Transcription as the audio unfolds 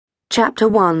Chapter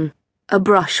 1. A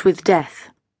Brush with Death.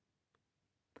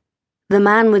 The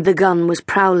man with the gun was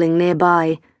prowling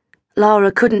nearby. Lara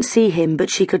couldn't see him, but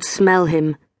she could smell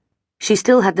him. She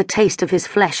still had the taste of his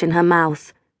flesh in her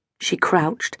mouth. She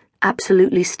crouched,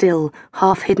 absolutely still,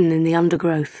 half hidden in the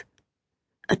undergrowth.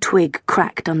 A twig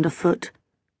cracked underfoot.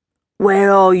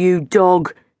 "Where are you,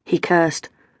 dog?" he cursed.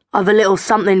 "I've a little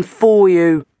something for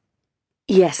you."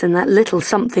 Yes, and that little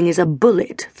something is a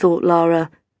bullet, thought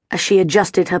Lara, as she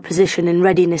adjusted her position in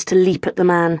readiness to leap at the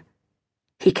man.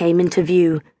 He came into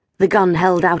view, the gun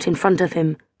held out in front of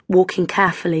him, walking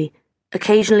carefully,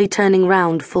 occasionally turning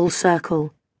round full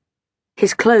circle.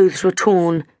 His clothes were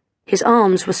torn, his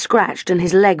arms were scratched and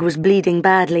his leg was bleeding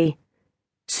badly.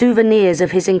 Souvenirs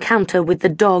of his encounter with the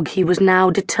dog he was now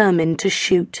determined to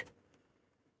shoot.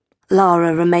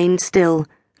 Lara remained still,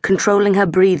 controlling her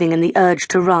breathing and the urge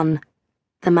to run.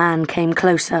 The man came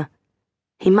closer.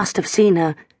 He must have seen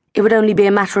her. It would only be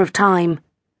a matter of time.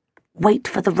 Wait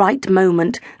for the right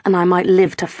moment, and I might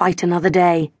live to fight another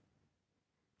day.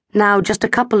 Now, just a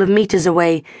couple of meters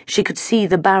away, she could see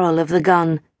the barrel of the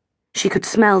gun. She could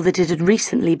smell that it had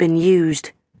recently been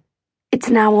used. It's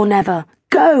now or never.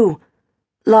 Go!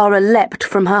 Lara leapt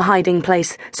from her hiding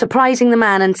place, surprising the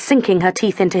man and sinking her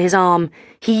teeth into his arm.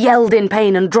 He yelled in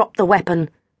pain and dropped the weapon.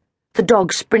 The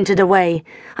dog sprinted away.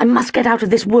 "I must get out of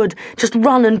this wood. Just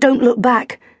run and don't look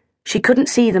back." She couldn't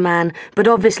see the man, but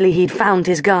obviously he'd found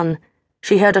his gun.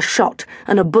 She heard a shot,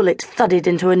 and a bullet thudded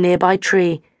into a nearby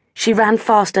tree. She ran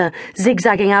faster,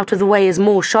 zigzagging out of the way as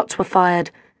more shots were fired.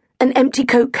 An empty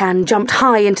Coke can jumped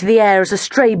high into the air as a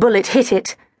stray bullet hit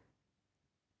it.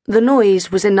 The noise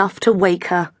was enough to wake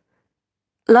her.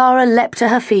 Lara leapt to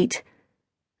her feet.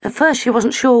 At first she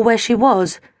wasn't sure where she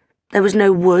was. There was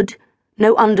no wood,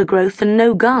 no undergrowth, and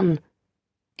no gun.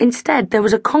 Instead, there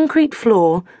was a concrete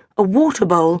floor, a water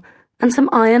bowl, and some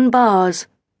iron bars.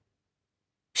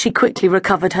 She quickly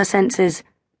recovered her senses.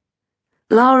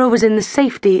 Lara was in the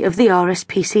safety of the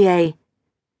RSPCA.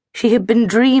 She had been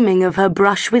dreaming of her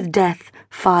brush with death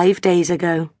 5 days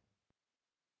ago.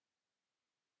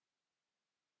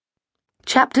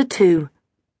 Chapter 2.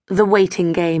 The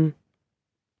Waiting Game.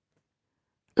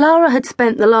 Lara had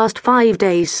spent the last 5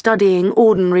 days studying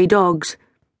ordinary dogs.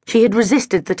 She had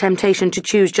resisted the temptation to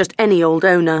choose just any old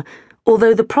owner,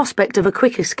 although the prospect of a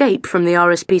quick escape from the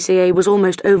RSPCA was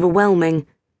almost overwhelming.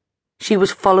 She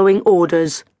was following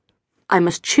orders. I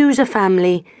must choose a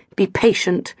family, be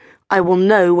patient. I will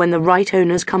know when the right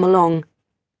owners come along.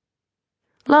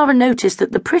 Lara noticed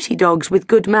that the pretty dogs with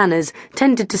good manners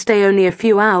tended to stay only a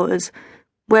few hours,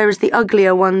 whereas the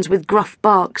uglier ones with gruff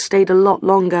bark stayed a lot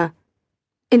longer.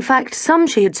 In fact, some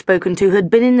she had spoken to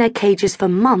had been in their cages for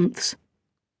months.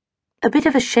 A bit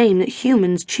of a shame that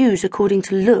humans choose according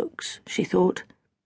to looks, she thought.